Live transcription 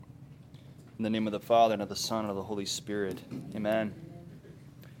In the name of the Father, and of the Son, and of the Holy Spirit. Amen.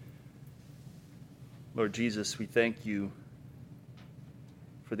 Lord Jesus, we thank you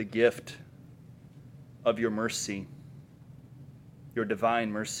for the gift of your mercy, your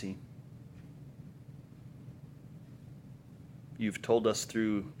divine mercy. You've told us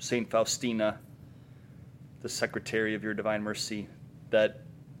through St. Faustina, the secretary of your divine mercy, that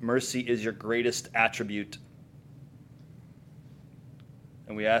mercy is your greatest attribute.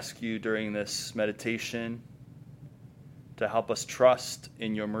 And we ask you during this meditation to help us trust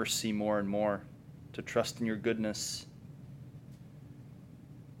in your mercy more and more, to trust in your goodness,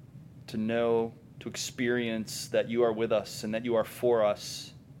 to know, to experience that you are with us and that you are for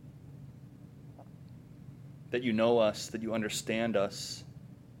us, that you know us, that you understand us.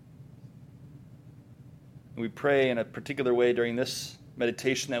 And we pray in a particular way during this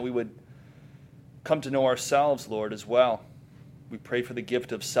meditation that we would come to know ourselves, Lord, as well. We pray for the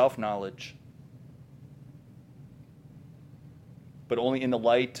gift of self-knowledge, but only in the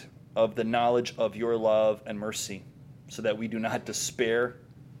light of the knowledge of your love and mercy, so that we do not despair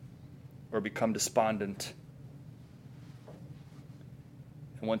or become despondent.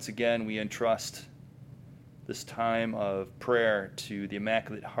 And once again, we entrust this time of prayer to the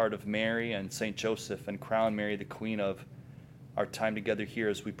Immaculate Heart of Mary and St. Joseph, and crown Mary the Queen of our time together here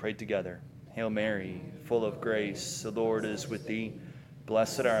as we pray together. Hail Mary, full of grace, the Lord is with thee.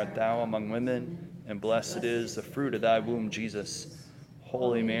 Blessed art thou among women, and blessed is the fruit of thy womb, Jesus.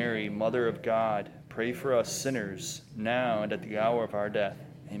 Holy Mary, Mother of God, pray for us sinners, now and at the hour of our death.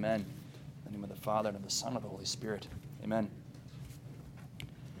 Amen. In the name of the Father, and of the Son, and of the Holy Spirit. Amen.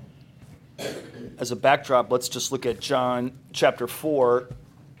 As a backdrop, let's just look at John chapter 4.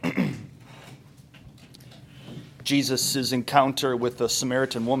 Jesus' encounter with the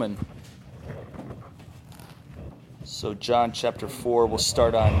Samaritan woman. So John chapter 4, we'll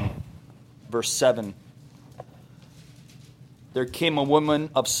start on verse 7. There came a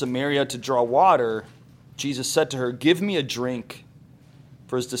woman of Samaria to draw water. Jesus said to her, "Give me a drink."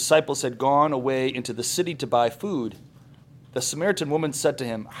 For his disciples had gone away into the city to buy food. The Samaritan woman said to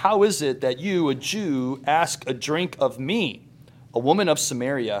him, "How is it that you, a Jew, ask a drink of me, a woman of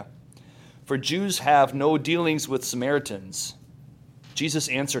Samaria? For Jews have no dealings with Samaritans." Jesus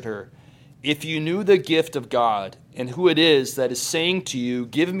answered her, "If you knew the gift of God, and who it is that is saying to you,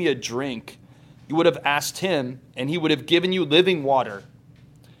 'Give me a drink,' you would have asked him, and he would have given you living water."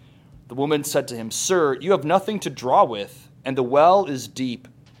 The woman said to him, "Sir, you have nothing to draw with, and the well is deep.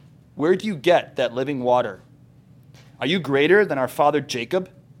 Where do you get that living water? Are you greater than our father Jacob,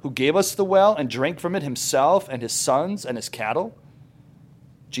 who gave us the well and drank from it himself and his sons and his cattle?"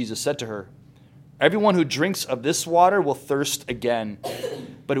 Jesus said to her, "Everyone who drinks of this water will thirst again.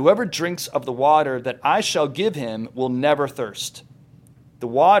 But whoever drinks of the water that I shall give him will never thirst. The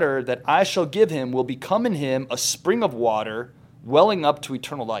water that I shall give him will become in him a spring of water welling up to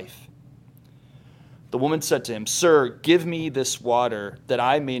eternal life." The woman said to him, "Sir, give me this water that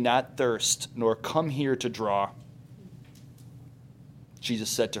I may not thirst, nor come here to draw." Jesus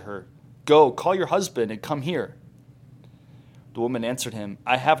said to her, "Go, call your husband and come here." The woman answered him,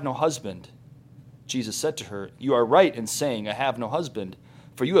 "I have no husband." Jesus said to her, "You are right in saying, 'I have no husband,'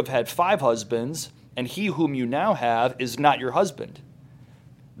 for you have had 5 husbands, and he whom you now have is not your husband.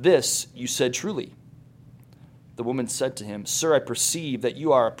 This you said truly." The woman said to him, "Sir, I perceive that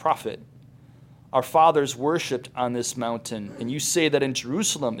you are a prophet. Our fathers worshipped on this mountain, and you say that in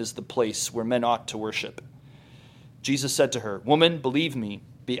Jerusalem is the place where men ought to worship." Jesus said to her, "Woman, believe me,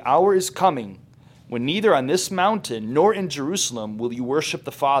 the hour is coming when neither on this mountain nor in Jerusalem will you worship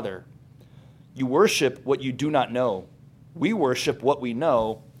the Father. You worship what you do not know. We worship what we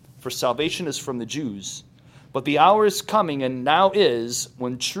know, for salvation is from the Jews. But the hour is coming, and now is,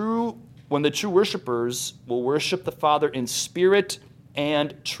 when the true worshipers will worship the Father in spirit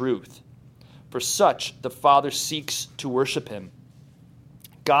and truth. For such the Father seeks to worship him.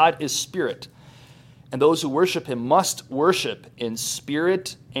 God is spirit, and those who worship him must worship in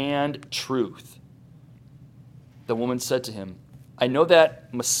spirit and truth." The woman said to him, "I know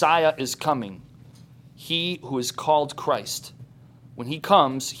that Messiah is coming, he who is called Christ. When he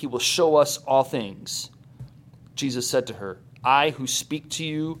comes, he will show us all things." Jesus said to her, "I who speak to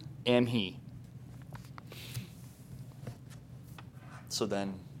you am he." So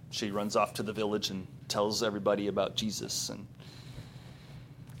then she runs off to the village and tells everybody about Jesus. And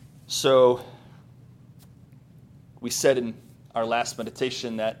so we said in our last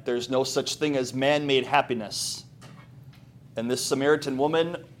meditation that there's no such thing as man-made happiness. And this Samaritan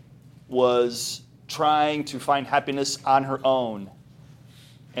woman was trying to find happiness on her own,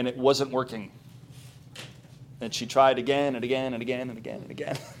 and it wasn't working. And she tried again and again and again and again and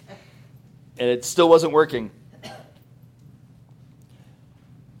again. And it still wasn't working.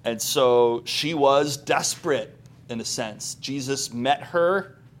 And so she was desperate, in a sense. Jesus met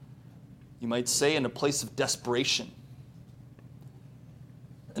her, you might say, in a place of desperation.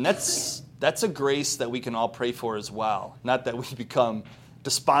 And that's a grace that we can all pray for as well. Not that we become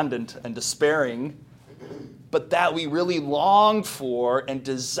despondent and despairing, but that we really long for and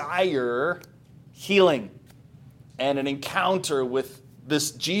desire healing and an encounter with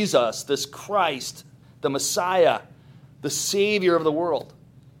this Jesus, this Christ, the Messiah, the Savior of the world.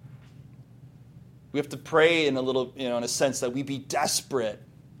 We have to pray in a sense that we be desperate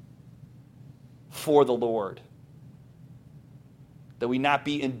for the Lord. That we not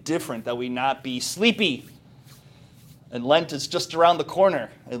be indifferent, that we not be sleepy. And Lent is just around the corner.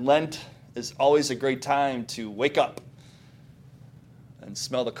 And Lent is always a great time to wake up and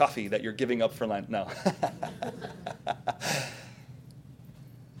smell the coffee that you're giving up for Lent. No.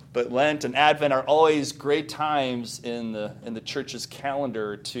 But Lent and Advent are always great times in the church's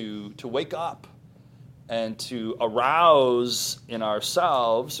calendar to wake up and to arouse in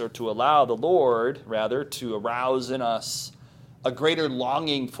ourselves, or to allow the Lord, rather, to arouse in us a greater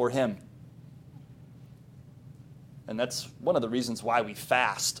longing for Him. And that's one of the reasons why we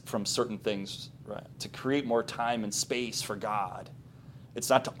fast from certain things, right? To create more time and space for God. It's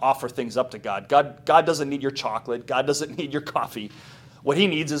not to offer things up to God. God doesn't need your chocolate. God doesn't need your coffee. What He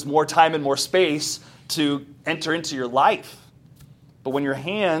needs is more time and more space to enter into your life. But when your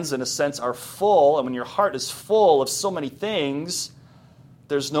hands, in a sense, are full, and when your heart is full of so many things,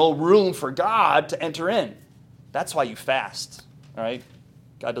 there's no room for God to enter in. That's why you fast, all right?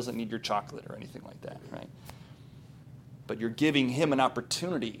 God doesn't need your chocolate or anything like that, right? But you're giving Him an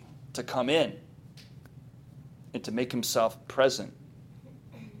opportunity to come in and to make Himself present.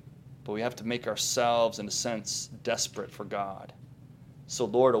 But we have to make ourselves, in a sense, desperate for God. So,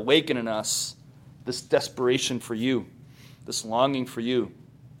 Lord, awaken in us this desperation for You, this longing for You,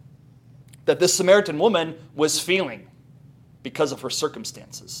 that this Samaritan woman was feeling because of her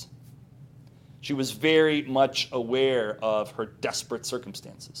circumstances. She was very much aware of her desperate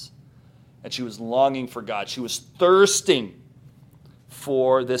circumstances. And she was longing for God. She was thirsting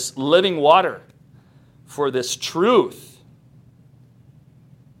for this living water, for this truth.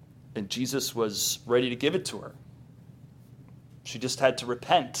 And Jesus was ready to give it to her. She just had to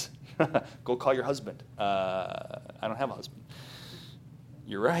repent. Go call your husband. I don't have a husband.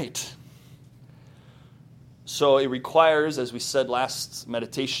 You're right. So it requires, as we said last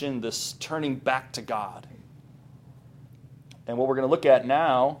meditation, this turning back to God. And what we're going to look at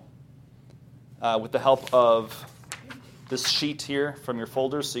now, with the help of this sheet here from your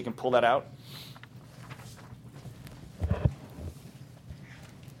folders, so you can pull that out.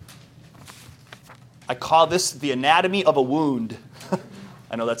 I call this the anatomy of a wound.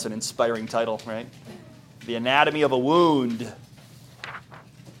 I know that's an inspiring title, right? The anatomy of a wound.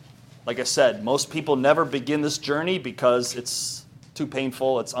 Like I said, most people never begin this journey because it's too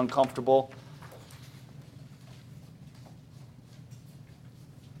painful, it's uncomfortable.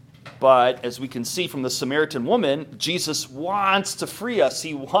 But as we can see from the Samaritan woman, Jesus wants to free us.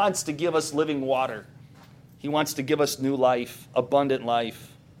 He wants to give us living water. He wants to give us new life, abundant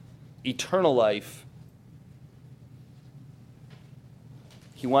life, eternal life.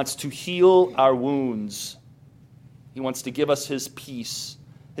 He wants to heal our wounds. He wants to give us His peace,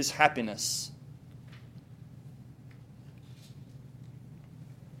 His happiness.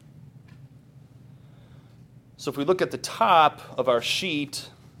 So if we look at the top of our sheet,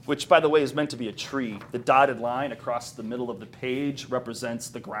 which, by the way, is meant to be a tree, the dotted line across the middle of the page represents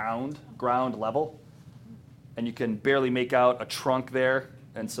the ground level. And you can barely make out a trunk there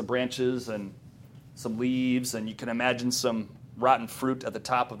and some branches and some leaves, and you can imagine some rotten fruit at the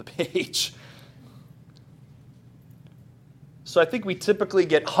top of the page. So I think we typically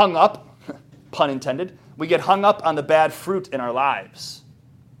get hung up, pun intended, we get hung up on the bad fruit in our lives.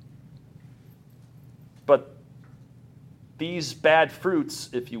 But these bad fruits,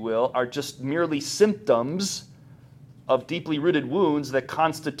 if you will, are just merely symptoms of deeply rooted wounds that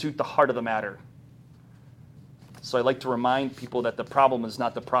constitute the heart of the matter. So I like to remind people that the problem is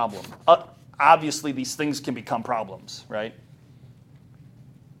not the problem. Obviously, these things can become problems, right?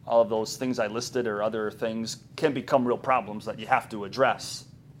 All of those things I listed or other things can become real problems that you have to address,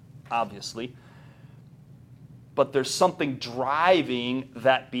 obviously. But there's something driving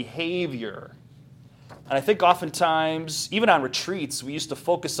that behavior. And I think oftentimes, even on retreats, we used to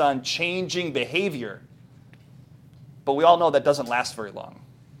focus on changing behavior. But we all know that doesn't last very long,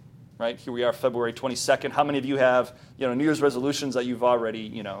 right? Here we are, February 22nd. How many of you have, New Year's resolutions that you've already,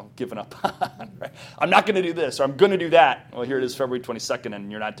 given up on, right? I'm not going to do this, or I'm going to do that. Well, here it is, February 22nd, and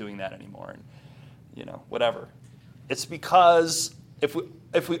you're not doing that anymore, and, whatever. It's because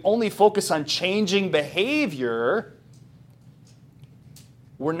if we only focus on changing behavior,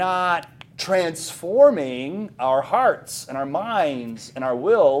 we're not transforming our hearts and our minds and our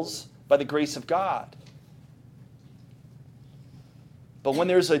wills by the grace of God. But when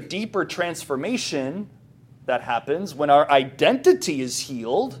there's a deeper transformation that happens, when our identity is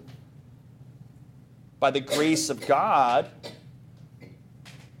healed by the grace of God,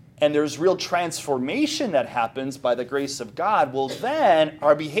 and there's real transformation that happens by the grace of God, well, then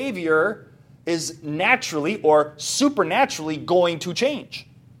our behavior is naturally or supernaturally going to change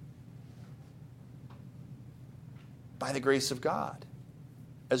by the grace of God.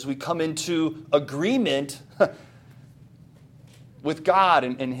 As we come into agreement with God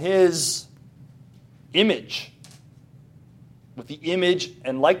and His image, with the image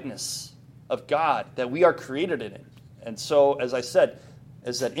and likeness of God that we are created in it. And so, as I said,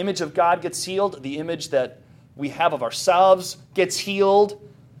 as that image of God gets healed, the image that we have of ourselves gets healed,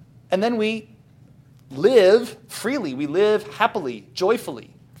 and then we live freely, we live happily,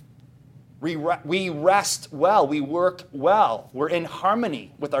 joyfully. We rest well, we work well, we're in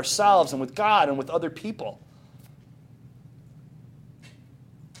harmony with ourselves and with God and with other people.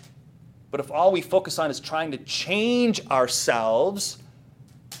 But if all we focus on is trying to change ourselves,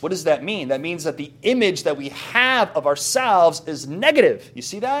 what does that mean? That means that the image that we have of ourselves is negative. You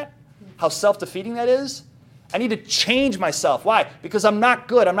see that? How self-defeating that is? I need to change myself. Why? Because I'm not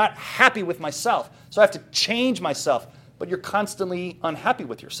good. I'm not happy with myself. So I have to change myself. But you're constantly unhappy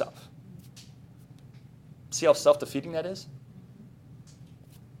with yourself. See how self-defeating that is?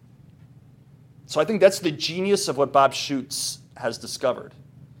 So I think that's the genius of what Bob Schuchts has discovered.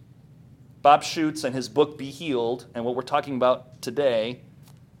 Bob Schuchts and his book, Be Healed, and what we're talking about today,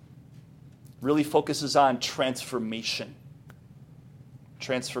 really focuses on transformation.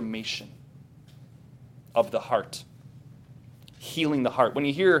 Transformation of the heart. Healing the heart. When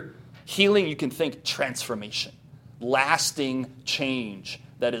you hear healing, you can think transformation. Lasting change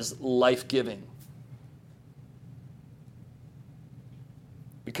that is life-giving.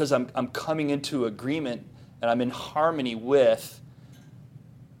 Because I'm coming into agreement and I'm in harmony with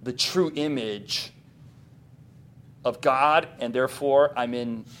the true image of God, and therefore I'm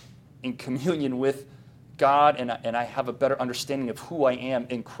in communion with God, and I have a better understanding of who I am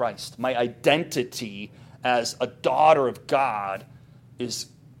in Christ. My identity as a daughter of God is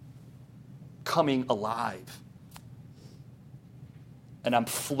coming alive. And I'm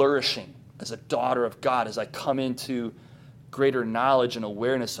flourishing as a daughter of God as I come into greater knowledge and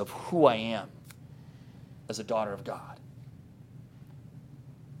awareness of who I am as a daughter of God.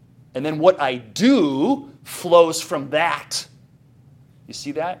 And then what I do flows from that. You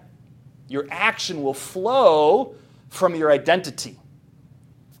see that? Your action will flow from your identity.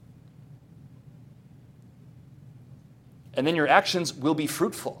 And then your actions will be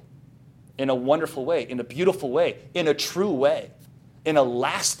fruitful in a wonderful way, in a beautiful way, in a true way, in a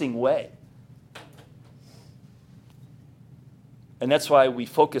lasting way. And that's why we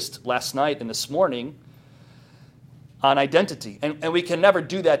focused last night and this morning on identity. And we can never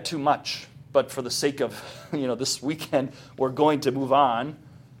do that too much. But for the sake of, this weekend, we're going to move on.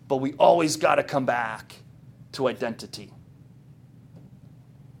 But we always got to come back to identity.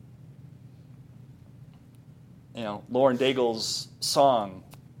 Lauren Daigle's song,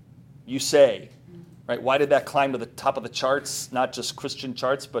 You Say, right? Why did that climb to the top of the charts? Not just Christian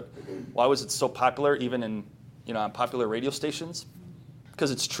charts, but why was it so popular even in on popular radio stations?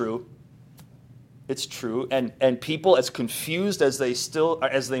 Because it's true. It's true. And people, as confused as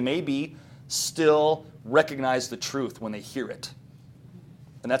they may be, still recognize the truth when they hear it.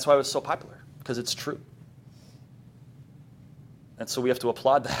 And that's why it was so popular, because it's true. And so we have to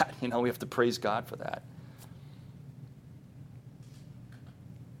applaud that. We have to praise God for that.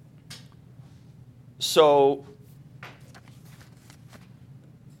 So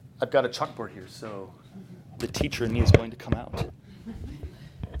I've got a chalkboard here, so the teacher in me is going to come out.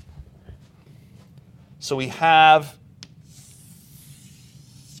 So we have,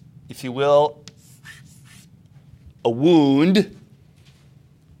 if you will, a wound.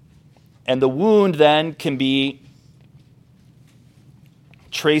 And the wound then can be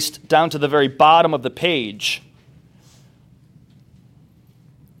traced down to the very bottom of the page,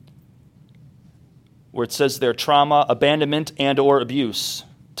 where it says there, trauma, abandonment, and or abuse.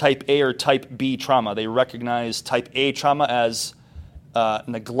 Type A or type B trauma. They recognize type A trauma as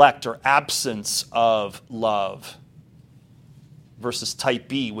neglect or absence of love. versus type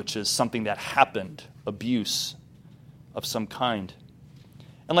B, which is something that happened, abuse of some kind.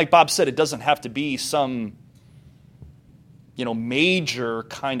 And like Bob said, it doesn't have to be some, major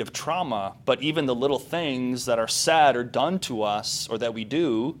kind of trauma, but even the little things that are said or done to us or that we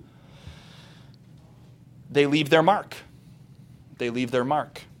do, they leave their mark. They leave their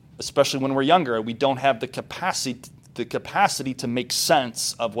mark, especially when we're younger. We don't have the capacity to make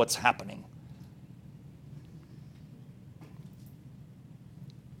sense of what's happening.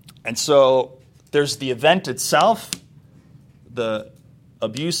 And so there's the event itself, the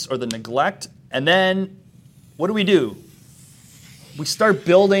abuse or the neglect, and then what do? We start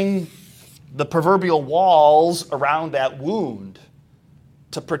building the proverbial walls around that wound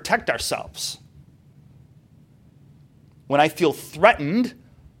to protect ourselves. When I feel threatened,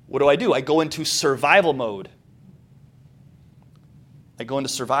 what do? I go into survival mode.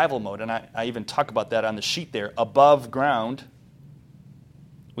 And I even talk about that on the sheet there. Above ground,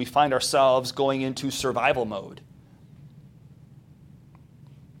 we find ourselves going into survival mode.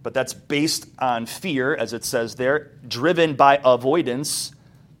 But that's based on fear, as it says there, driven by avoidance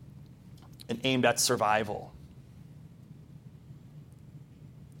and aimed at survival.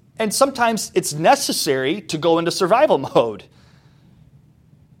 And sometimes it's necessary to go into survival mode.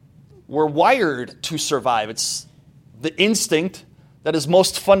 We're wired to survive. It's the instinct that is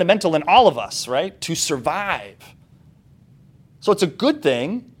most fundamental in all of us, right? To survive. So it's a good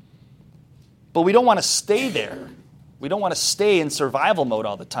thing, but we don't want to stay there. We don't want to stay in survival mode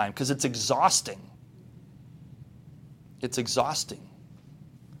all the time because it's exhausting. It's exhausting.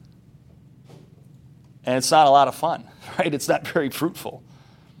 And it's not a lot of fun, right? It's not very fruitful.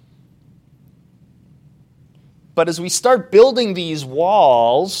 But as we start building these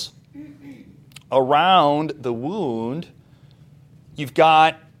walls around the wound, you've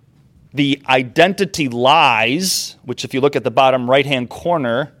got the identity lies, which if you look at the bottom right-hand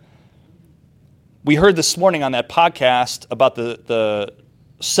corner, we heard this morning on that podcast about the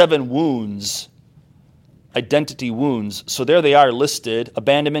 7 wounds, identity wounds. So there they are listed: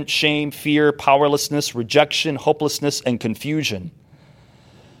 abandonment, shame, fear, powerlessness, rejection, hopelessness, and confusion.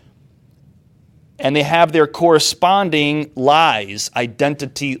 And they have their corresponding lies,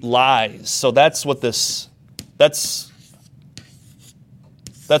 identity lies. So that's what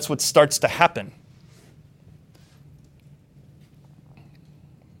starts to happen.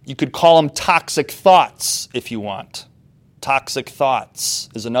 You could call them toxic thoughts if you want. Toxic thoughts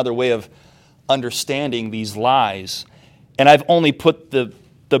is another way of understanding these lies. And I've only put the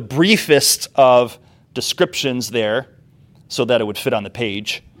briefest of descriptions there so that it would fit on the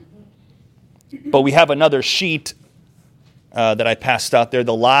page. But we have another sheet that I passed out there,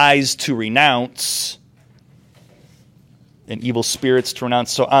 the lies to renounce and evil spirits to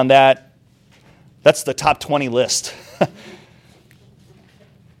renounce. So on that's the top 20 list.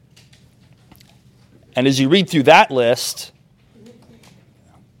 And as you read through that list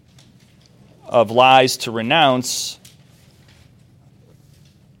of lies to renounce,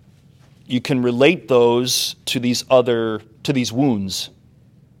 you can relate those to these wounds.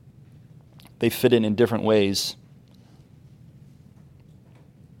 They fit in different ways.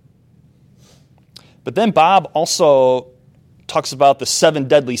 But then Bob also talks about the 7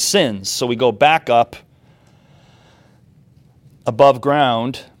 deadly sins. So we go back up above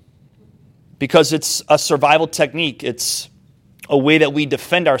ground because it's a survival technique. It's a way that we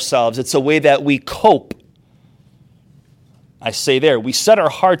defend ourselves. It's a way that we cope. I say there, we set our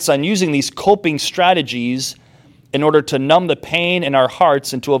hearts on using these coping strategies in order to numb the pain in our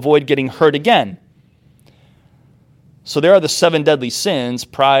hearts and to avoid getting hurt again. So there are the 7 deadly sins: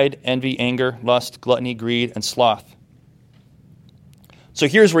 pride, envy, anger, lust, gluttony, greed, and sloth. So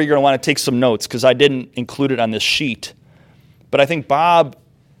here's where you're going to want to take some notes because I didn't include it on this sheet. But I think Bob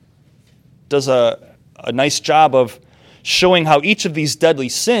does a nice job of showing how each of these deadly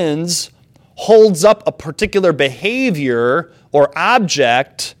sins holds up a particular behavior or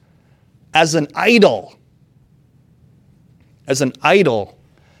object as an idol. As an idol.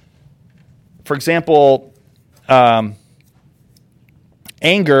 For example,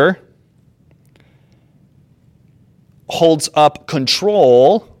 anger holds up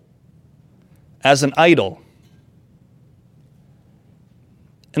control as an idol.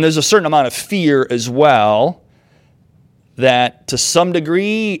 And there's a certain amount of fear as well that to some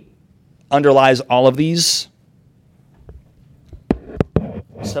degree underlies all of these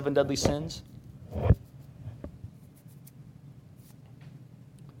 7 deadly sins.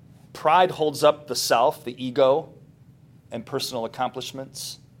 Pride holds up the self, the ego, and personal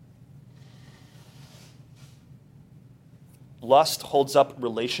accomplishments. Lust holds up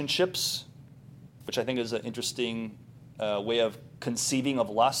relationships, which I think is an interesting way of conceiving of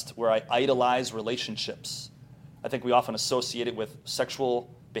lust, where I idolize relationships. I think we often associate it with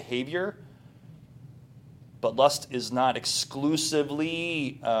sexual behavior, but lust is not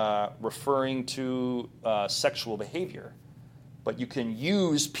exclusively referring to sexual behavior. But you can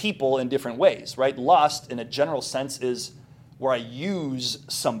use people in different ways, right? Lust, in a general sense, is where I use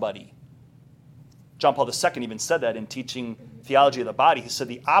somebody. John Paul II even said that in teaching theology of the body. He said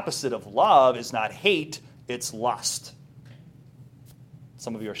the opposite of love is not hate, it's lust.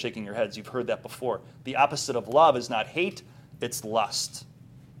 Some of you are shaking your heads. You've heard that before. The opposite of love is not hate, it's lust.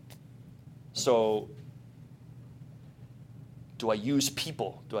 So, do I use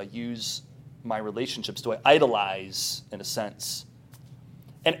people? Do I use my relationships? Do I idolize, in a sense?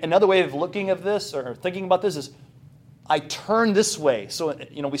 And another way of looking at this or thinking about this is I turn this way. So,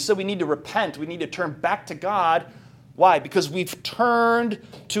 we said we need to repent. We need to turn back to God. Why? Because we've turned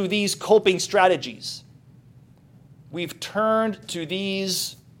to these coping strategies. We've turned to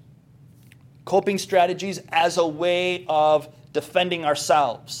these coping strategies as a way of defending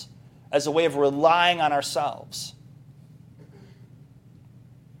ourselves, as a way of relying on ourselves.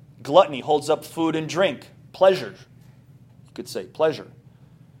 Gluttony holds up food and drink, pleasure. You could say pleasure.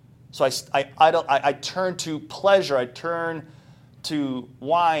 So I turn to pleasure. I turn to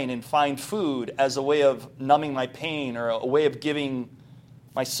wine and fine food as a way of numbing my pain or a way of giving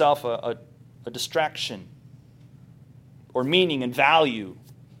myself a distraction or meaning and value.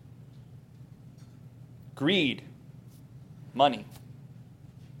 Greed, money,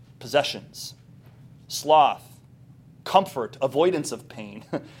 possessions, sloth, comfort, avoidance of pain.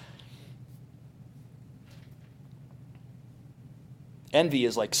 Envy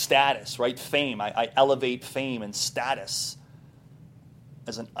is like status, right? Fame. I elevate fame and status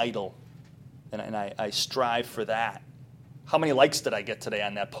as an idol, and I strive for that. How many likes did I get today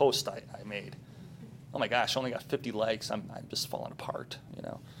on that post I made? Oh my gosh, I only got 50 likes. I'm just falling apart,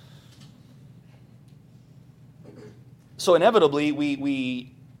 So inevitably,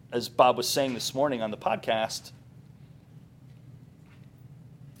 we, as Bob was saying this morning on the podcast,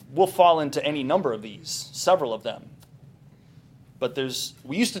 we'll fall into any number of these, several of them. But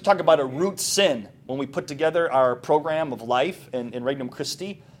we used to talk about a root sin when we put together our program of life in Regnum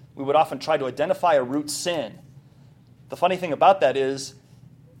Christi. We would often try to identify a root sin. The funny thing about that is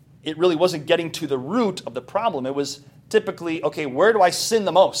it really wasn't getting to the root of the problem. It was typically, okay, where do I sin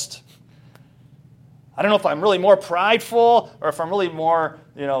the most? I don't know if I'm really more prideful or if I'm really more,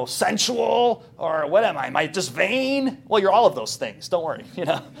 sensual or what am I? Am I just vain? Well, you're all of those things. Don't worry,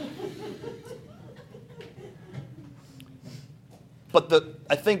 But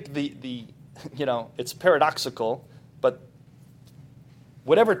I think the it's paradoxical, but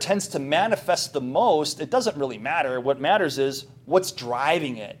whatever tends to manifest the most, it doesn't really matter. What matters is what's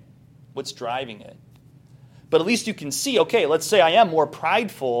driving it. What's driving it. But at least you can see, okay, let's say I am more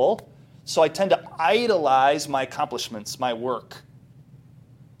prideful, so I tend to idolize my accomplishments, my work.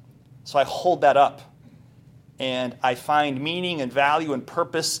 So I hold that up, and I find meaning and value and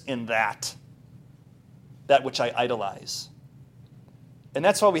purpose in that which I idolize. And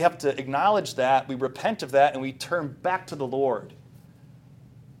that's why we have to acknowledge that, we repent of that, and we turn back to the Lord.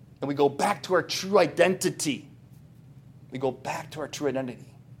 And we go back to our true identity. We go back to our true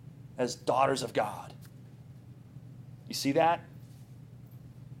identity as daughters of God. You see that?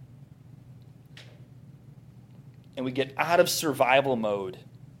 And we get out of survival mode.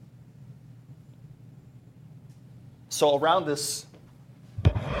 So around this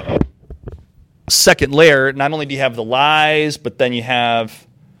second layer, not only do you have the lies, but then you have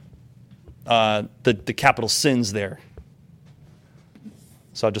the capital sins there.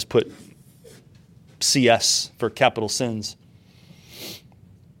 So I'll just put CS for capital sins.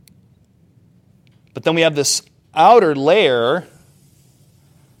 But then we have this outer layer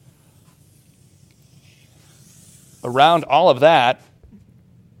around all of that,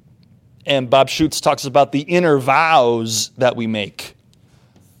 and Bob Schutz talks about the inner vows that we make.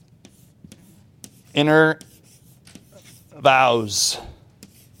 Inner vows.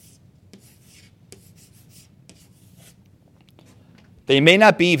 They may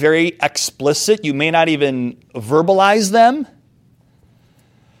not be very explicit. You may not even verbalize them,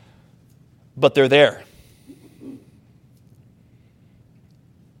 but they're there.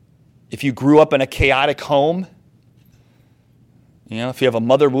 If you grew up in a chaotic home, if you have a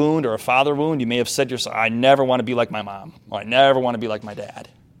mother wound or a father wound, you may have said to yourself, I never want to be like my mom, or I never want to be like my dad.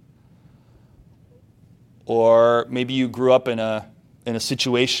 Or maybe you grew up in a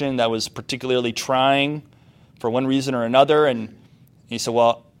situation that was particularly trying for one reason or another, and you said,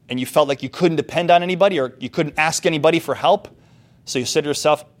 and you felt like you couldn't depend on anybody or you couldn't ask anybody for help. So you said to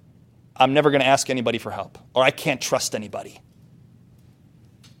yourself, I'm never going to ask anybody for help, or I can't trust anybody.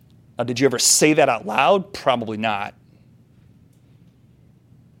 Now, did you ever say that out loud? Probably not.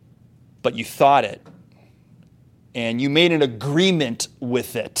 But you thought it. And you made an agreement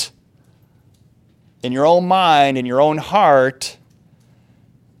with it. In your own mind, in your own heart,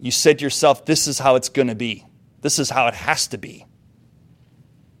 you said to yourself, this is how it's going to be. This is how it has to be.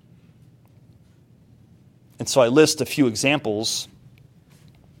 And so I list a few examples.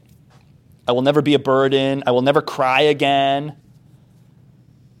 I will never be a burden. I will never cry again.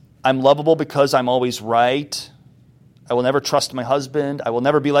 I'm lovable because I'm always right. I will never trust my husband. I will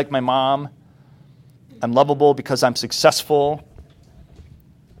never be like my mom. I'm lovable because I'm successful,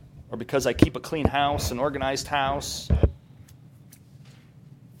 or because I keep a clean house, an organized house.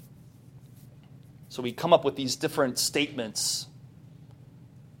 So we come up with these different statements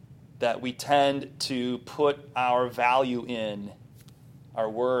that we tend to put our value in, our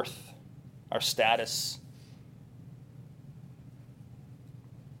worth, our status.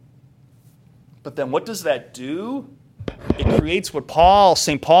 But then what does that do? It creates what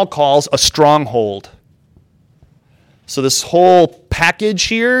St. Paul calls a stronghold. So this whole package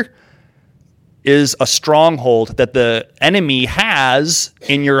here is a stronghold that the enemy has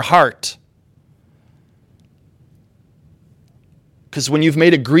in your heart. Because when you've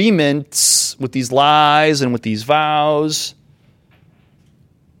made agreements with these lies and with these vows,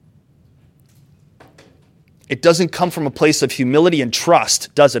 it doesn't come from a place of humility and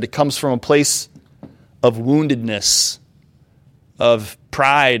trust, does it? It comes from a place of woundedness, of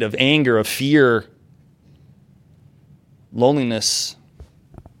pride, of anger, of fear, loneliness.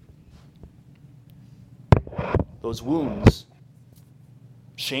 Those wounds,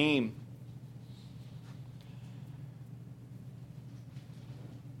 shame.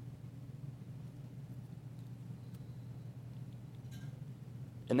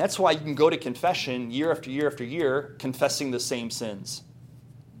 And that's why you can go to confession year after year after year confessing the same sins.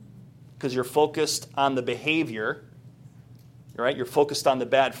 Because you're focused on the behavior, right? You're focused on the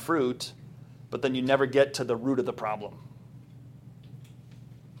bad fruit, but then you never get to the root of the problem.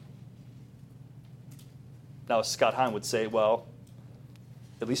 Now, Scott Hahn would say, well,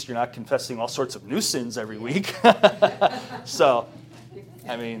 at least you're not confessing all sorts of new sins every week. So,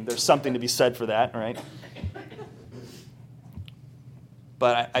 I mean, there's something to be said for that, right?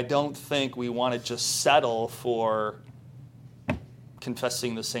 But I don't think we want to just settle for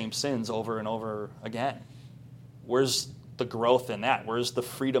confessing the same sins over and over again. Where's the growth in that? Where's the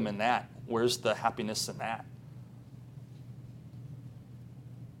freedom in that? Where's the happiness in that?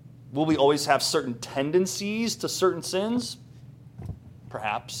 Will we always have certain tendencies to certain sins?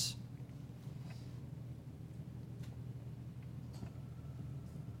 Perhaps.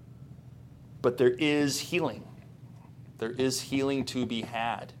 But there is healing. There is healing to be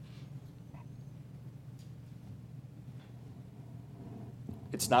had.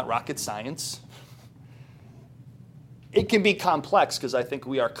 It's not rocket science. It can be complex because I think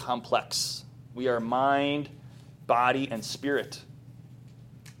we are complex. We are mind, body, and spirit.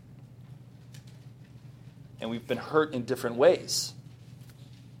 And we've been hurt in different ways.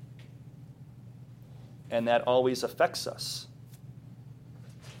 And that always affects us.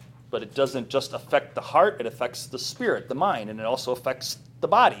 But it doesn't just affect the heart, it affects the spirit, the mind, and it also affects the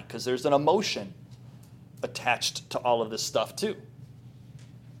body because there's an emotion attached to all of this stuff too.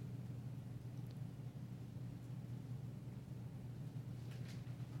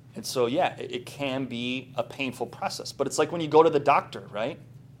 And so, yeah, it can be a painful process. But it's like when you go to the doctor, right?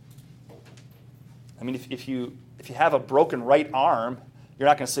 I mean, if you have a broken right arm, you're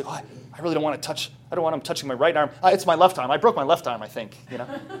not going to say, oh, I really don't want to touch, I don't want him touching my right arm. It's my left arm. I broke my left arm, I think, you know.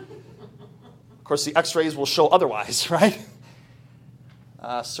 Of course, the x-rays will show otherwise, right?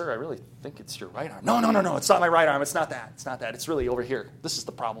 Sir, I really think it's your right arm. No, it's not my right arm. It's not that. It's not that. It's really over here. This is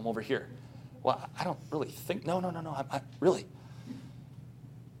the problem over here. Well, I don't really think, no, I really.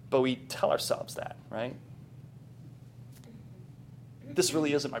 But we tell ourselves that, right? This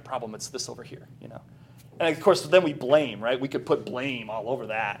really isn't my problem. It's this over here, you know. And, of course, then we blame, right? We could put blame all over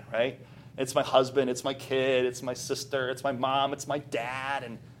that, right? It's my husband. It's my kid. It's my sister. It's my mom. It's my dad.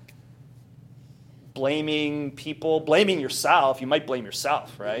 And blaming people, blaming yourself, you might blame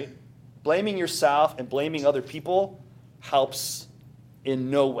yourself, right? Blaming yourself and blaming other people helps in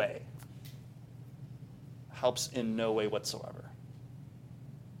no way. Helps in no way whatsoever.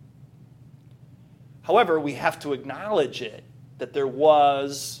 However, we have to acknowledge it, that there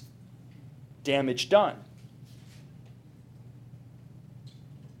was damage done.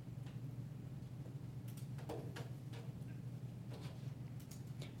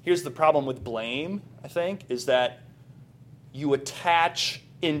 Here's the problem with blame, I think, is that you attach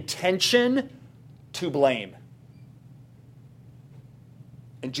intention to blame.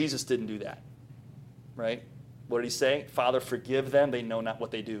 And Jesus didn't do that, right? What did he say? Father, forgive them. They know not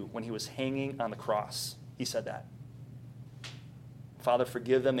what they do. When he was hanging on the cross, he said that. Father,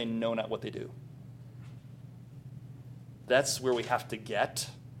 forgive them. They know not what they do. That's where we have to get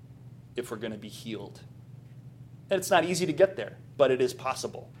if we're going to be healed. And it's not easy to get there, but it is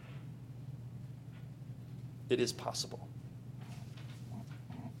possible. It is possible.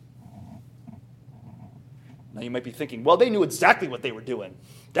 Now you might be thinking, well, they knew exactly what they were doing.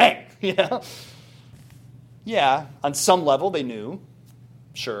 Dang, you know? Yeah, on some level they knew,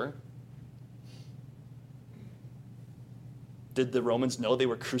 sure. Did the Romans know they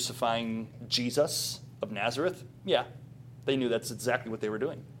were crucifying Jesus of Nazareth? Yeah, they knew that's exactly what they were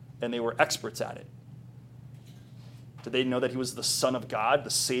doing, and they were experts at it. Did they know that he was the Son of God, the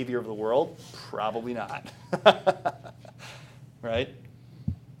Savior of the world? Probably not. Right?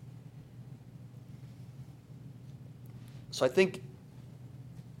 So I think,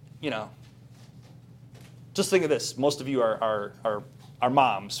 just think of this. Most of you are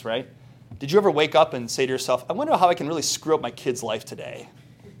moms, right? Did you ever wake up and say to yourself, I wonder how I can really screw up my kid's life today?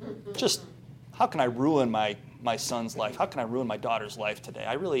 Just, how can I ruin my son's life? How can I ruin my daughter's life today?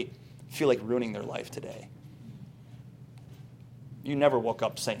 I really feel like ruining their life today. You never woke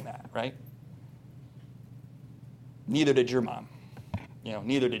up saying that, right? Neither did your mom.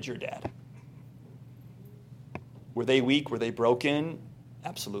 Neither did your dad. Were they weak? Were they broken?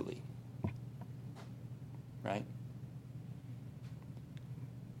 Absolutely. Right?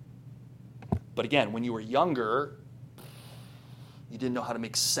 But again, when you were younger, you didn't know how to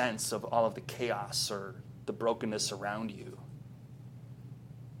make sense of all of the chaos or the brokenness around you.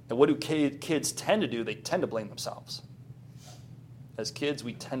 And what do kids tend to do? They tend to blame themselves. As kids,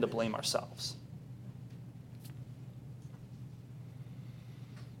 we tend to blame ourselves.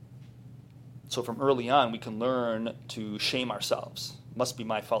 So from early on, we can learn to shame ourselves. It must be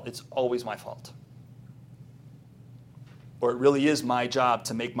my fault. It's always my fault. Or it really is my job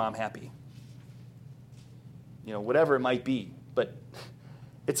to make mom happy. Whatever it might be. But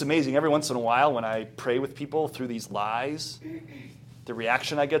it's amazing. Every once in a while when I pray with people through these lies, the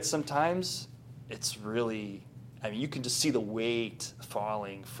reaction I get sometimes, it's really, you can just see the weight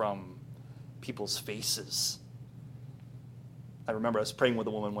falling from people's faces. I remember I was praying with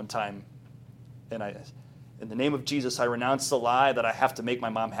a woman one time, and in the name of Jesus, I renounce the lie that I have to make my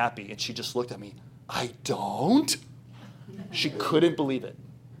mom happy. And she just looked at me, I don't? She couldn't believe it.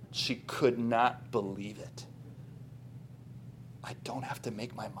 She could not believe it. I don't have to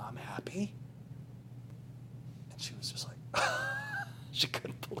make my mom happy? And she was just like, she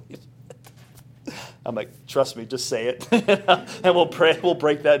couldn't believe it. I'm like, trust me, just say it. And we'll pray. We'll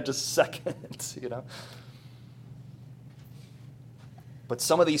break that in just a second, But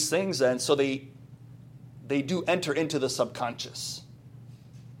some of these things then, so they do enter into the subconscious.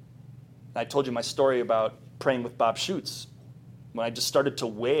 I told you my story about praying with Bob Schutz. When I just started to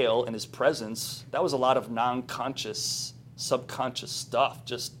wail in his presence, that was a lot of non-conscious, subconscious stuff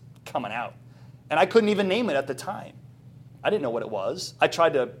just coming out. And I couldn't even name it at the time. I didn't know what it was. I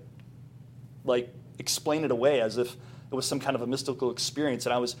tried to, explain it away as if it was some kind of a mystical experience,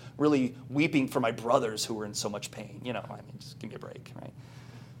 and I was really weeping for my brothers who were in so much pain. Just give me a break, right?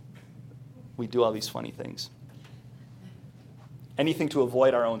 We do all these funny things. Anything to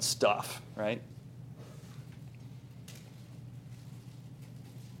avoid our own stuff, right?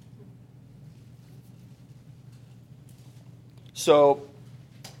 So,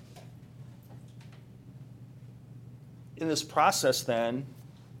 in this process then,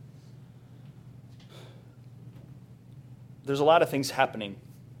 there's a lot of things happening.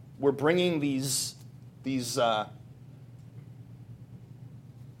 We're bringing these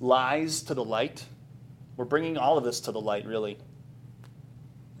lies to the light. We're bringing all of this to the light, really.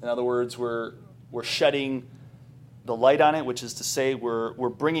 In other words, we're shedding the light on it, which is to say we're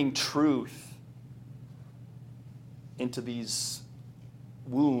bringing truth into these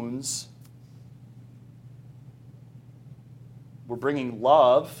wounds. We're bringing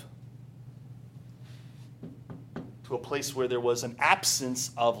love to a place where there was an absence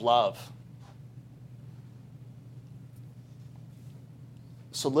of love.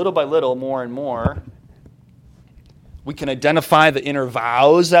 So little by little, more and more, we can identify the inner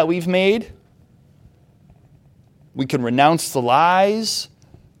vows that we've made. We can renounce the lies.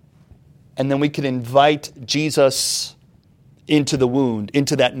 And then we can invite Jesus into the wound,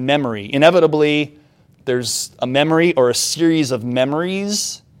 into that memory. Inevitably, there's a memory or a series of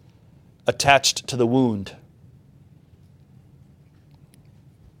memories attached to the wound.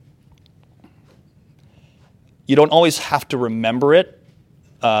 You don't always have to remember it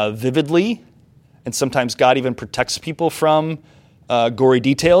vividly. And sometimes God even protects people from gory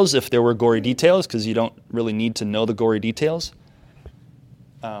details if there were gory details, because you don't really need to know the gory details.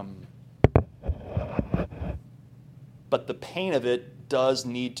 But the pain of it does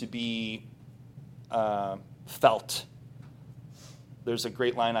need to be felt. There's a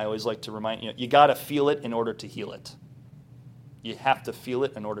great line I always like to remind you. You got to feel it in order to heal it. You have to feel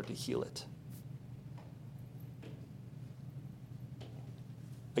it in order to heal it.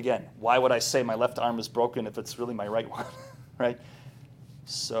 Again, why would I say my left arm is broken if it's really my right one, right?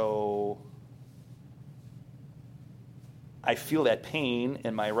 So I feel that pain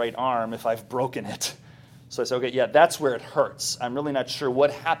in my right arm if I've broken it. So I say, okay, yeah, that's where it hurts. I'm really not sure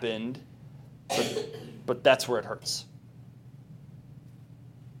what happened, but that's where it hurts.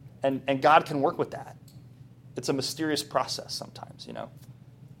 And God can work with that. It's a mysterious process sometimes, you know.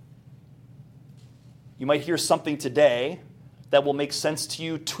 You might hear something today that will make sense to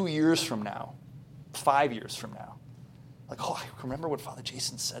you 2 years from now, 5 years from now. Like, oh, I remember when Father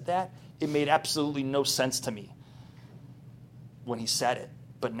Jason said that? It made absolutely no sense to me when he said it.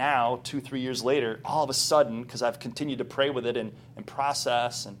 But now, 2-3 years later, all of a sudden, because I've continued to pray with it and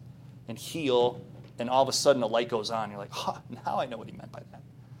process and heal, and all of a sudden a light goes on. You're like, oh, now I know what he meant by that.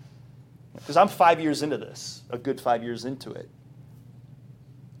 Because I'm 5 years into this, a good 5 years into it.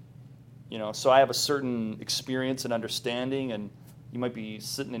 You know, so I have a certain experience and understanding, and you might be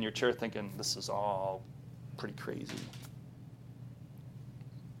sitting in your chair thinking, this is all pretty crazy.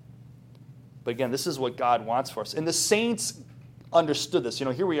 But again, this is what God wants for us. And the saints understood this. You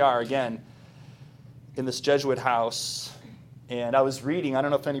know, here we are again in this Jesuit house, and I was reading, I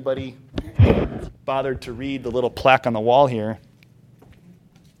don't know if anybody bothered to read the little plaque on the wall here,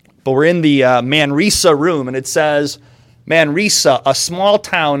 but we're in the Manresa room, and it says, Manresa, a small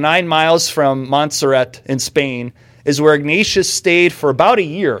town 9 miles from Montserrat in Spain, is where Ignatius stayed for about a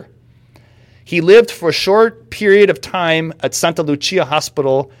year. He lived for a short period of time at Santa Lucia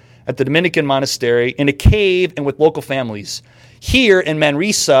Hospital at the Dominican monastery, in a cave and with local families. Here in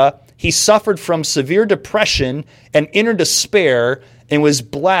Manresa, he suffered from severe depression and inner despair and was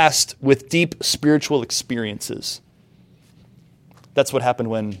blessed with deep spiritual experiences. That's what happened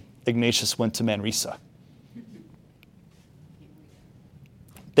when Ignatius went to Manresa.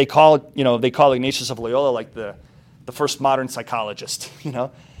 They call Ignatius of Loyola like the first modern psychologist, you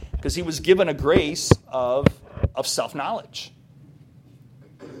know, because he was given a grace of self-knowledge.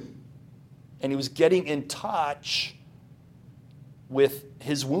 And he was getting in touch with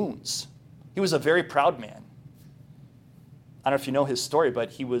his wounds. He was a very proud man. I don't know if you know his story,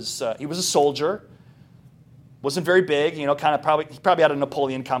 but he was a soldier. Wasn't very big, you know, he probably had a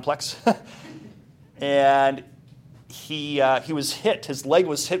Napoleon complex. And he was hit. His leg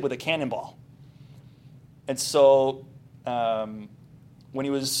was hit with a cannonball. And so when he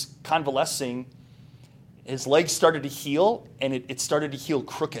was convalescing, his leg started to heal, and it started to heal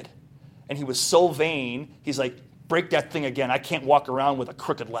crooked. And he was so vain, he's like, break that thing again. I can't walk around with a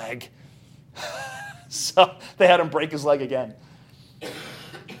crooked leg. So they had him break his leg again.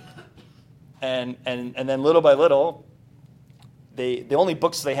 And then little by little, the only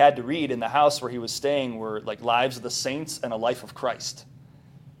books they had to read in the house where he was staying were like Lives of the Saints and A Life of Christ.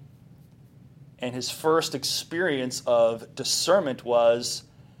 And his first experience of discernment was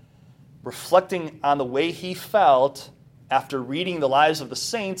reflecting on the way he felt after reading the Lives of the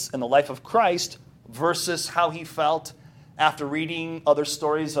Saints and the Life of Christ versus how he felt after reading other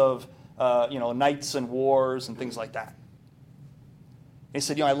stories of knights and wars and things like that. He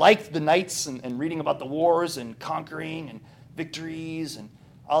said, I liked the knights and reading about the wars and conquering and victories and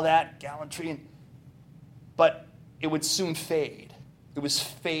all that gallantry, but it would soon fade. It was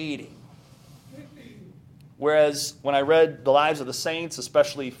fading. Whereas when I read the Lives of the Saints,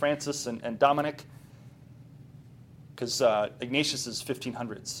 especially Francis and Dominic, because Ignatius is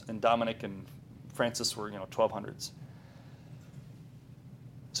 1500s and Dominic and Francis were 1200s.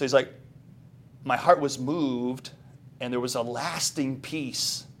 So he's like, my heart was moved, and there was a lasting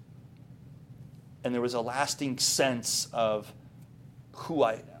peace, and there was a lasting sense of who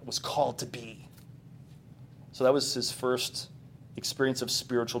I was called to be. So that was his first experience of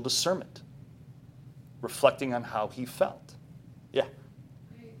spiritual discernment, reflecting on how he felt. Yeah. I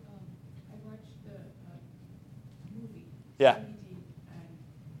watched the movie. Yeah. And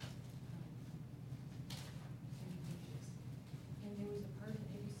there was a part,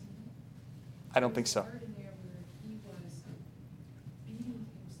 have you seen it? I don't think so. There was a part in there where he was beating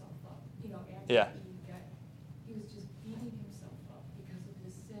himself up. After Yeah. he was just beating himself up because of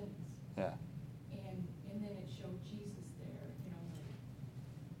his sins. Yeah. And then it showed Jesus there,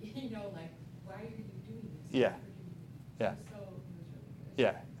 like, why are you doing this? Yeah. Why are you doing this? Yeah. So it was really good.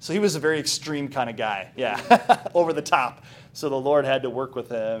 Yeah. So he was a very extreme kind of guy. Yeah. Over the top. So the Lord had to work with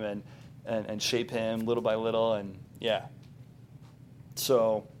him and shape him little by little. And yeah.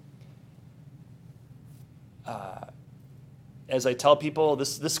 So as I tell people,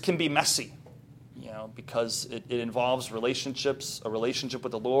 this can be messy, because it involves relationships, a relationship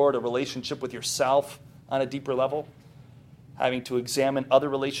with the Lord, a relationship with yourself on a deeper level, having to examine other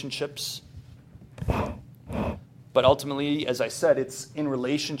relationships. But ultimately, as I said, it's in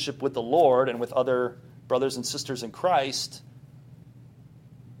relationship with the Lord and with other brothers and sisters in Christ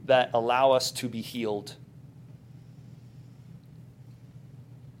that allow us to be healed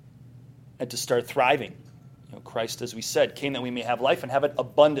and to start thriving. Christ, as we said, came that we may have life and have it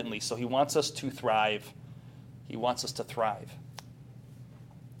abundantly. So he wants us to thrive. He wants us to thrive.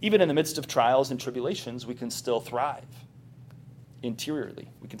 Even in the midst of trials and tribulations, we can still thrive interiorly.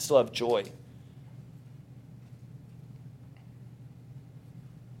 We can still have joy.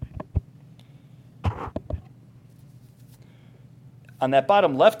 On that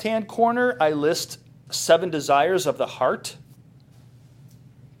bottom left-hand corner, I list 7 desires of the heart.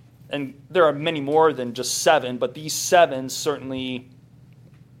 And there are many more than just 7, but these 7 certainly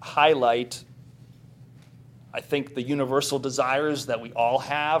highlight, I think, the universal desires that we all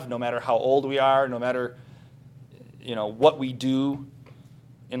have, no matter how old we are, no matter what we do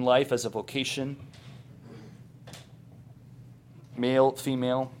in life as a vocation, male,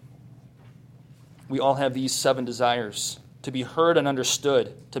 female. We all have these 7 desires: to be heard and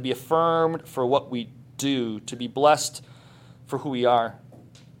understood, to be affirmed for what we do, to be blessed for who we are,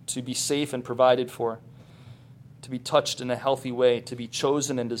 to be safe and provided for, to be touched in a healthy way, to be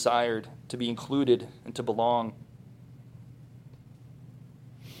chosen and desired, to be included and to belong.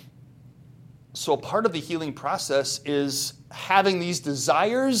 So part of the healing process is having these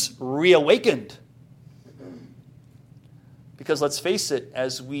desires reawakened. Because let's face it,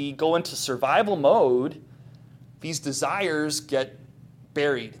 as we go into survival mode, these desires get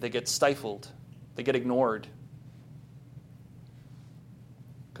buried, they get stifled, they get ignored.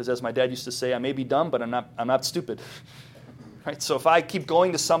 Because as my dad used to say, I may be dumb, but I'm not stupid. Right? So if I keep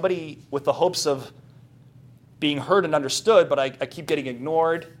going to somebody with the hopes of being heard and understood, but I keep getting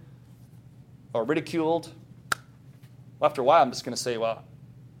ignored or ridiculed, well, after a while I'm just going to say, well,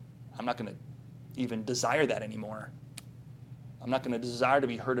 I'm not going to even desire that anymore. I'm not going to desire to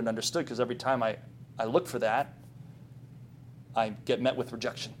be heard and understood, because every time I look for that, I get met with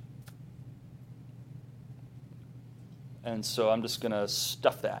rejection. And so I'm just going to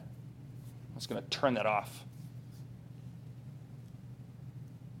stuff that. I'm just going to turn that off.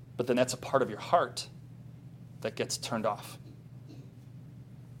 But then that's a part of your heart that gets turned off.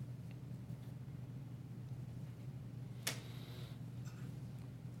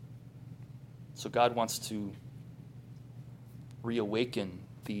 So God wants to reawaken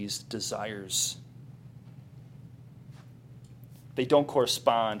these desires. They don't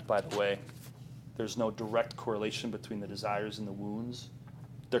correspond, by the way. There's no direct correlation between the desires and the wounds.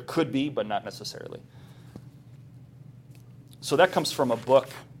 There could be, but not necessarily. So that comes from a book.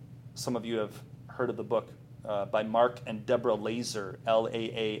 Some of you have heard of the book by Mark and Deborah Laaser,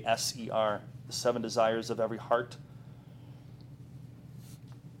 Laaser, The 7 Desires of Every Heart.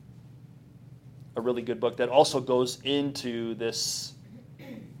 A really good book that also goes into this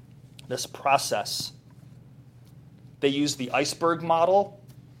process. They use the iceberg model.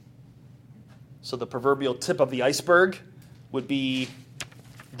 So the proverbial tip of the iceberg would be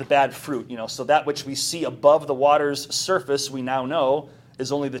the bad fruit. So that which we see above the water's surface, we now know,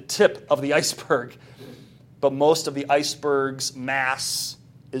 is only the tip of the iceberg. But most of the iceberg's mass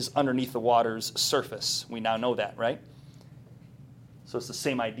is underneath the water's surface. We now know that, right? So it's the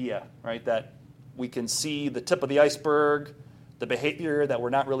same idea, right? That we can see the tip of the iceberg, the behavior that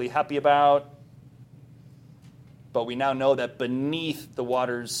we're not really happy about, but we now know that beneath the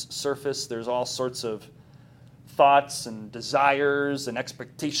water's surface, there's all sorts of thoughts and desires and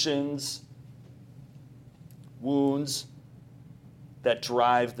expectations, wounds that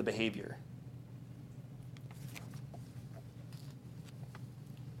drive the behavior.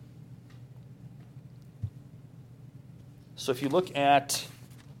 So if you look at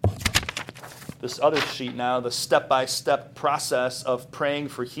this other sheet now, the step-by-step process of praying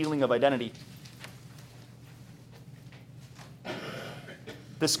for healing of identity.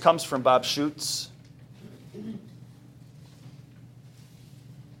 This comes from Bob Schuchts.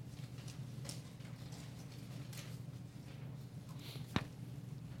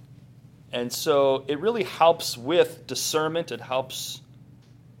 And so it really helps with discernment. It helps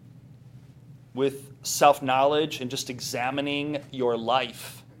with self-knowledge and just examining your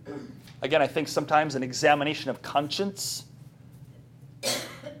life. Again, I think sometimes an examination of conscience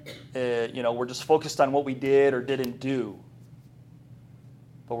we're just focused on what we did or didn't do.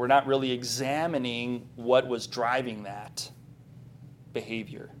 But we're not really examining what was driving that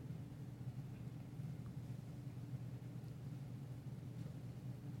behavior.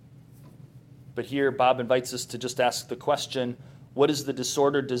 But here, Bob invites us to just ask the question, what is the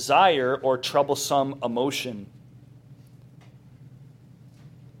disordered desire or troublesome emotion?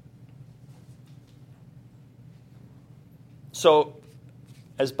 So,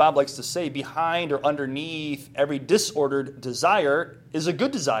 as Bob likes to say, behind or underneath every disordered desire is a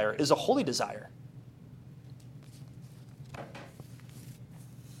good desire, is a holy desire.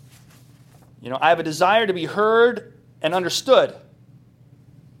 I have a desire to be heard and understood.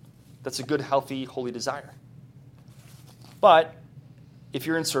 That's a good, healthy, holy desire. But if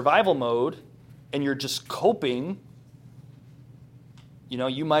you're in survival mode and you're just coping,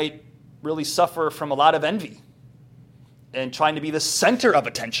 you might really suffer from a lot of envy and trying to be the center of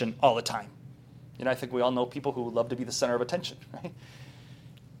attention all the time. I think we all know people who love to be the center of attention, right?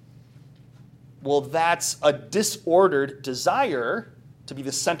 Well, that's a disordered desire to be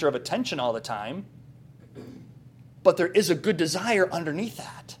the center of attention all the time, but there is a good desire underneath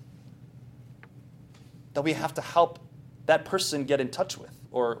that we have to help that person get in touch with,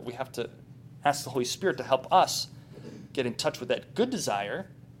 or we have to ask the Holy Spirit to help us get in touch with that good desire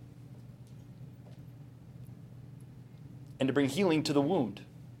and to bring healing to the wound.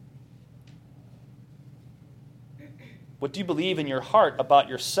 What do you believe in your heart about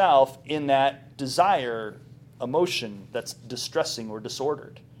yourself in that desire, emotion that's distressing or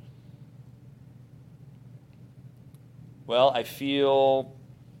disordered? Well, I feel,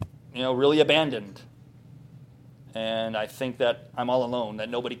 really abandoned. And I think that I'm all alone, that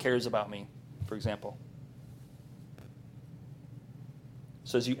nobody cares about me, for example.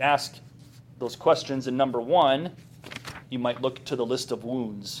 So as you ask those questions in number 1, you might look to the list of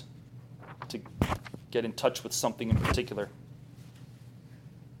wounds to get in touch with something in particular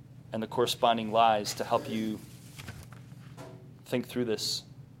and the corresponding lies to help you think through this.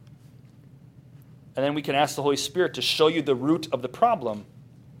 And then we can ask the Holy Spirit to show you the root of the problem.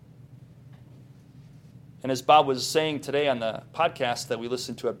 And as Bob was saying today on the podcast that we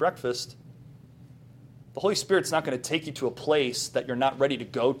listened to at breakfast, the Holy Spirit's not going to take you to a place that you're not ready to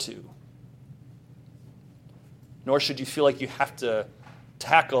go to. Nor should you feel like you have to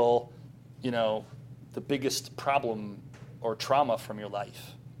tackle, the biggest problem or trauma from your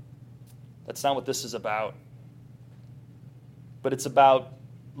life. That's not what this is about. But it's about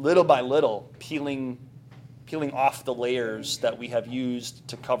little by little peeling off the layers that we have used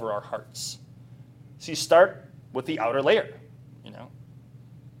to cover our hearts. So you start with the outer layer,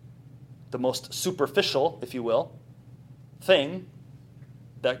 the most superficial, if you will, thing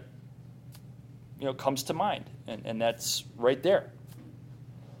that comes to mind, and that's right there.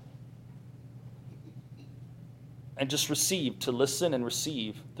 And just receive, to listen and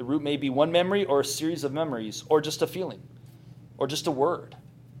receive. The root may be one memory or a series of memories, or just a feeling, or just a word.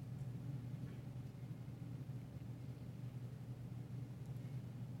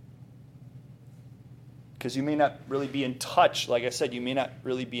 Because you may not really be in touch, like I said, you may not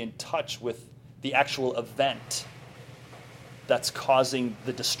really be in touch with the actual event that's causing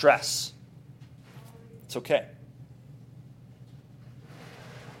the distress. It's okay.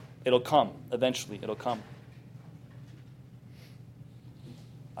 It'll come. Eventually, it'll come.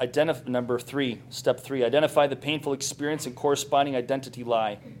 Number 3, step 3, identify the painful experience and corresponding identity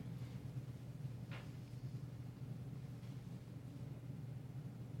lie.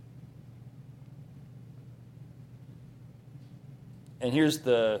 And here's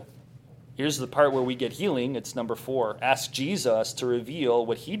the part where we get healing. It's number 4. Ask Jesus to reveal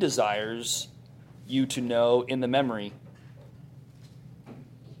what he desires you to know in the memory.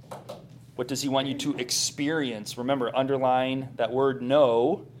 What does he want you to experience? Remember, underline that word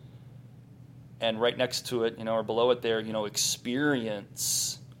know, and right next to it, or below it there,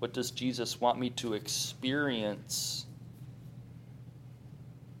 experience. What does Jesus want me to experience?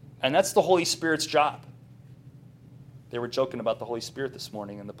 And that's the Holy Spirit's job. They were joking about the Holy Spirit this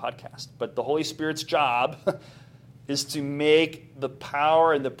morning in the podcast. But the Holy Spirit's job is to make the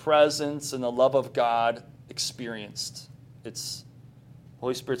power and the presence and the love of God experienced. It's the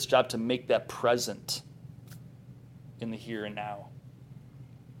Holy Spirit's job to make that present in the here and now.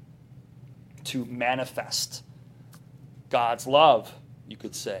 To manifest God's love, you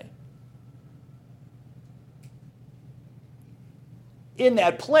could say. In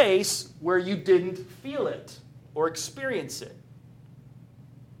that place where you didn't feel it or experience it.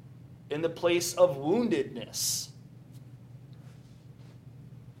 In the place of woundedness.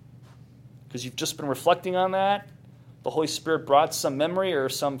 Because you've just been reflecting on that. The Holy Spirit brought some memory or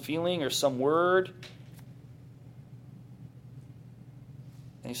some feeling or some word.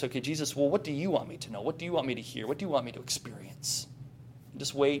 And you say, okay, Jesus, well, what do you want me to know? What do you want me to hear? What do you want me to experience? And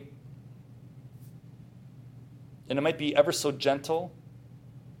just wait. And it might be ever so gentle.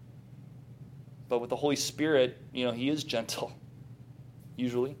 But with the Holy Spirit, he is gentle,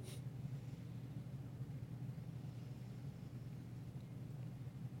 usually.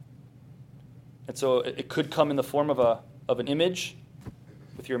 And so it could come in the form of an image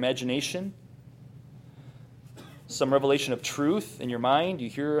with your imagination, some revelation of truth in your mind. You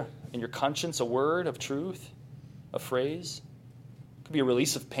hear in your conscience a word of truth, a phrase. It could be a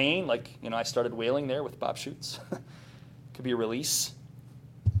release of pain, like I started wailing there with Bob Schutz. It could be a release.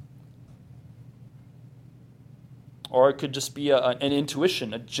 Or it could just be an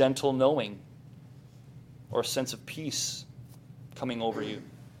intuition, a gentle knowing, or a sense of peace coming over you.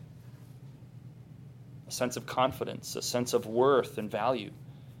 A sense of confidence, a sense of worth and value.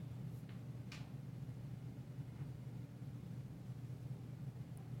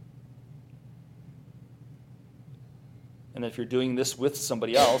 And if you're doing this with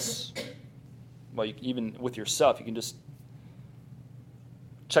somebody else, well, even with yourself, you can just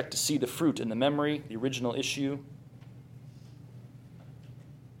check to see the fruit in the memory, the original issue.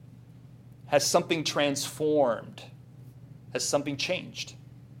 Has something transformed? Has something changed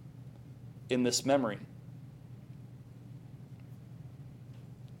in this memory?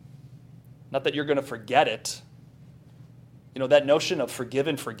 Not that you're going to forget it. That notion of forgive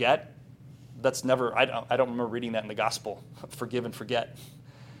and forget, that's never, I don't remember reading that in the gospel. Forgive and forget,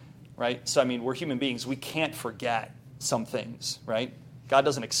 right? So, we're human beings. We can't forget some things, right? God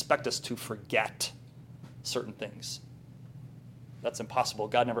doesn't expect us to forget certain things. That's impossible.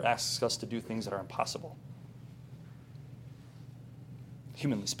 God never asks us to do things that are impossible.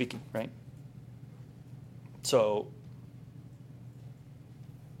 Humanly speaking, right? So,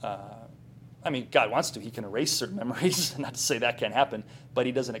 God wants to. He can erase certain memories. Not to say that can't happen, but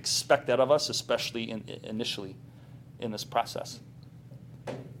he doesn't expect that of us, especially initially in this process.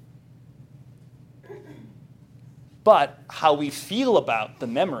 But how we feel about the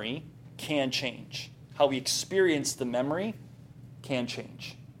memory can change. How we experience the memory can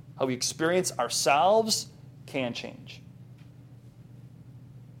change. How we experience ourselves can change.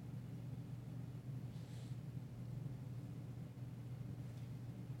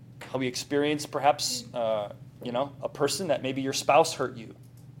 How we experience perhaps, a person that maybe your spouse hurt you.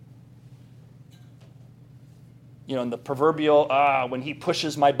 In the proverbial, when he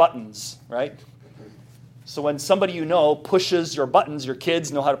pushes my buttons, right? So when somebody pushes your buttons, your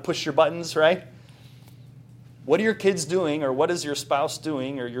kids know how to push your buttons, right? What are your kids doing, or what is your spouse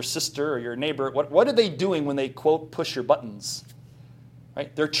doing, or your sister, or your neighbor? What are they doing when they, quote, push your buttons?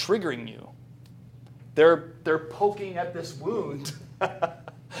 Right? They're triggering you. They're poking at this wound.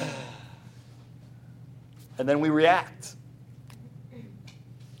 And then we react.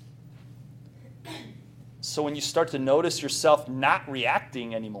 So when you start to notice yourself not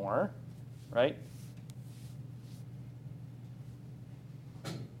reacting anymore, right?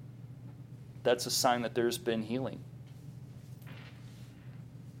 That's a sign that there's been healing.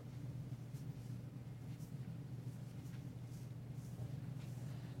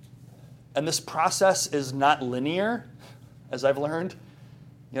 And this process is not linear, as I've learned.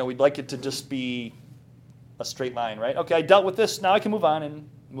 We'd like it to just be a straight line, right? Okay, I dealt with this, now I can move on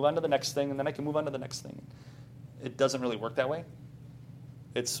to the next thing, and then I can move on to the next thing. It doesn't really work that way.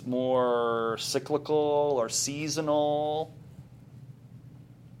 It's more cyclical or seasonal.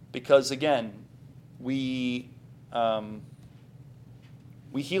 Because again, we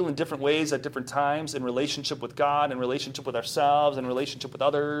heal in different ways at different times in relationship with God, in relationship with ourselves, in relationship with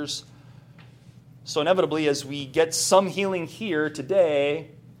others. So inevitably, as we get some healing here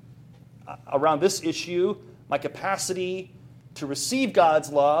today around this issue, my capacity to receive God's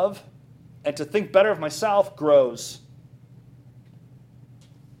love and to think better of myself grows.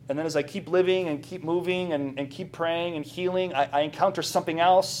 And then as I keep living and keep moving and keep praying and healing, I encounter something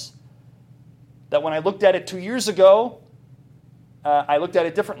else that when I looked at it 2 years ago, I looked at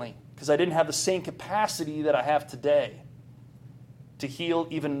it differently because I didn't have the same capacity that I have today to heal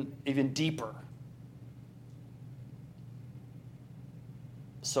even deeper.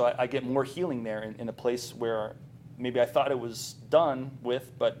 So I get more healing there in a place where maybe I thought it was done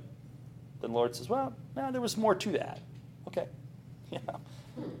with, but the Lord says, well, there was more to that. Okay. Yeah.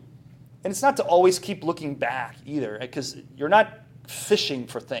 And it's not to always keep looking back either, because you're not fishing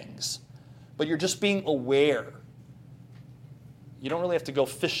for things, but you're just being aware. You don't really have to go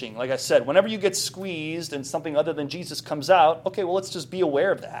fishing. Like I said, whenever you get squeezed and something other than Jesus comes out, okay, well, let's just be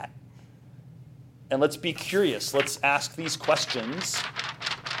aware of that. And let's be curious. Let's ask these questions,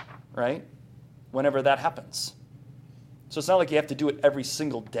 right? Whenever that happens. So it's not like you have to do it every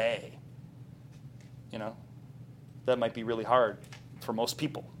single day. You know, that might be really hard for most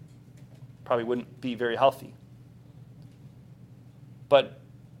people. Probably wouldn't be very healthy. But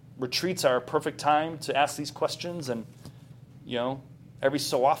retreats are a perfect time to ask these questions, and, you know, every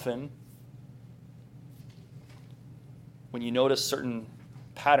so often, when you notice certain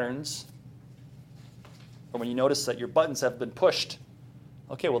patterns, or when you notice that your buttons have been pushed,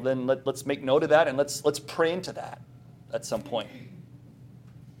 okay, well then let's make note of that, and let's pray into that at some point.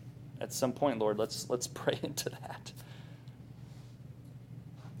 At some point, Lord, let's pray into that.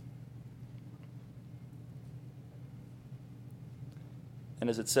 And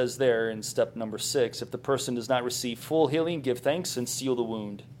as it says there in step number 6, if the person does not receive full healing, give thanks and seal the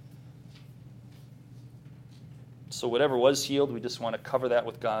wound. So whatever was healed, we just want to cover that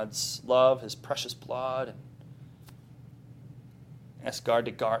with God's love, his precious blood, and ask God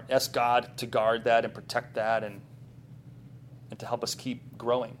to guard that and protect that, and to help us keep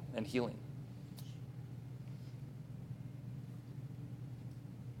growing and healing.